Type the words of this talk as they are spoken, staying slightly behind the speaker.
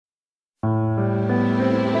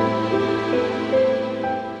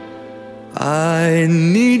I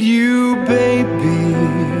need you, baby,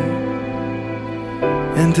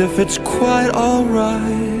 and if it's quite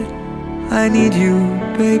alright, I need you,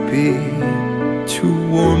 baby, to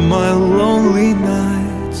warm my lonely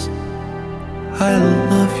nights. I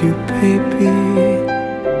love you, baby,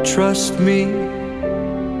 trust me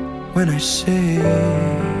when I say,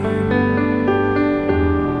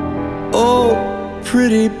 oh,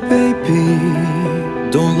 pretty baby,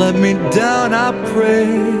 don't let me down, I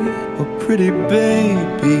pray. Oh, pretty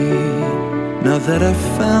baby, now that I've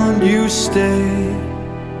found you, stay.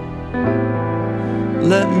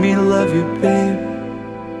 Let me love you, babe,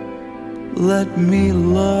 let me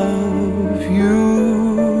love you.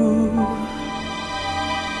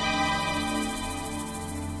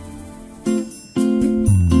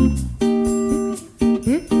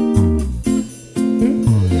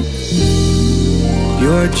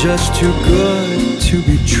 You're just too good to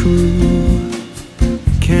be true.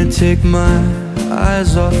 Can't take my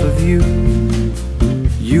eyes off of you.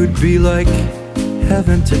 You'd be like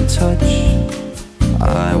heaven to touch.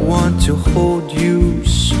 I want to hold you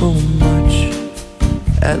so much.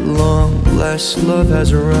 At long last love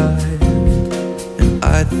has arrived, and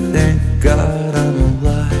I thank God I'm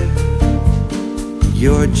alive.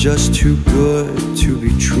 You're just too good to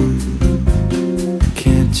be true.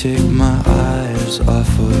 Can't take my eyes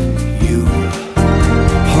off of you.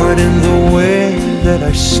 Pardon the way that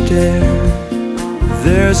I stare,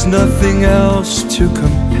 there's nothing else to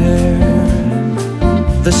compare.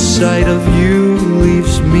 The sight of you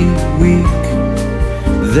leaves me weak.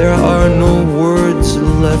 There are no words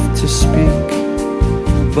left to speak.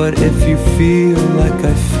 But if you feel like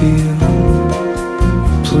I feel,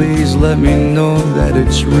 please let me know that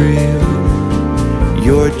it's real.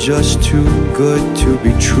 You're just too good to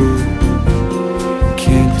be true.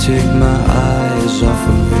 Can't take my eyes off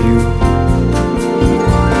of you.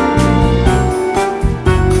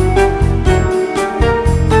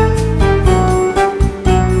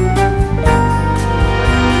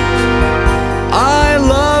 I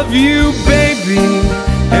love you, baby,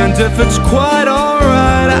 and if it's quite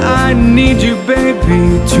alright, I need you,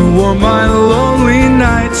 baby, to warm my lonely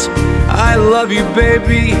nights. I love you,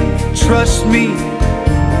 baby, trust me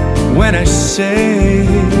when I say,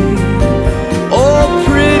 oh,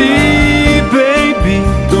 pretty baby,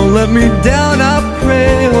 don't let me down, I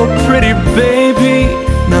pray. Oh, pretty baby,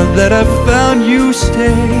 now that I've found you,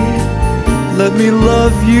 stay. Let me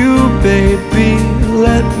love you, baby,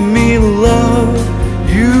 let me love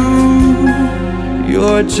you.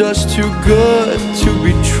 You're just too good to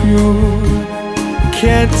be true.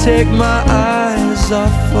 Can't take my eyes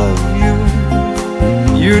off of you.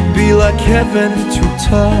 You'd be like heaven to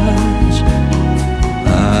touch.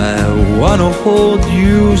 I wanna hold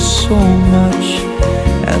you so much.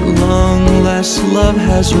 At long last love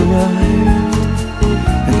has arrived,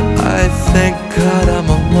 and I thank God I'm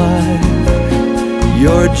alive.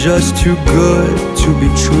 You're just too good to be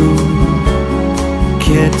true.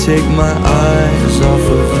 Can't take my eyes off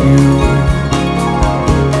of you.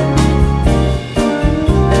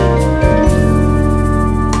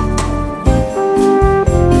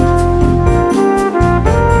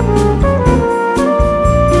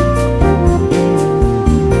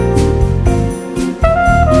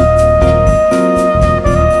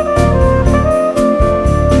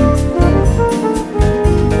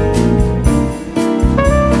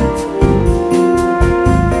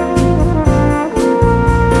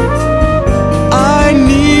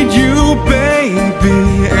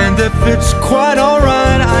 If it's quite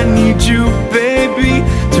alright, I need you, baby,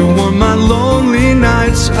 to warm my lonely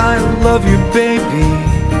nights. I love you, baby,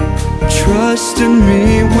 trust in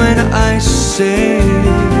me when I say,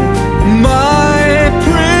 my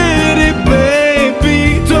pretty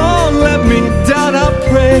baby, don't let me down, I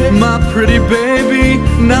pray. My pretty baby,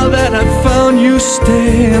 now that I've found you,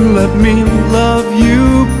 stay. And let me love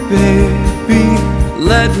you, baby,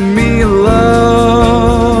 let me love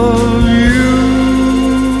you.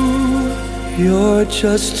 You're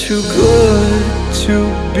just too good to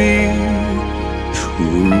be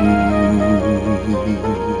true.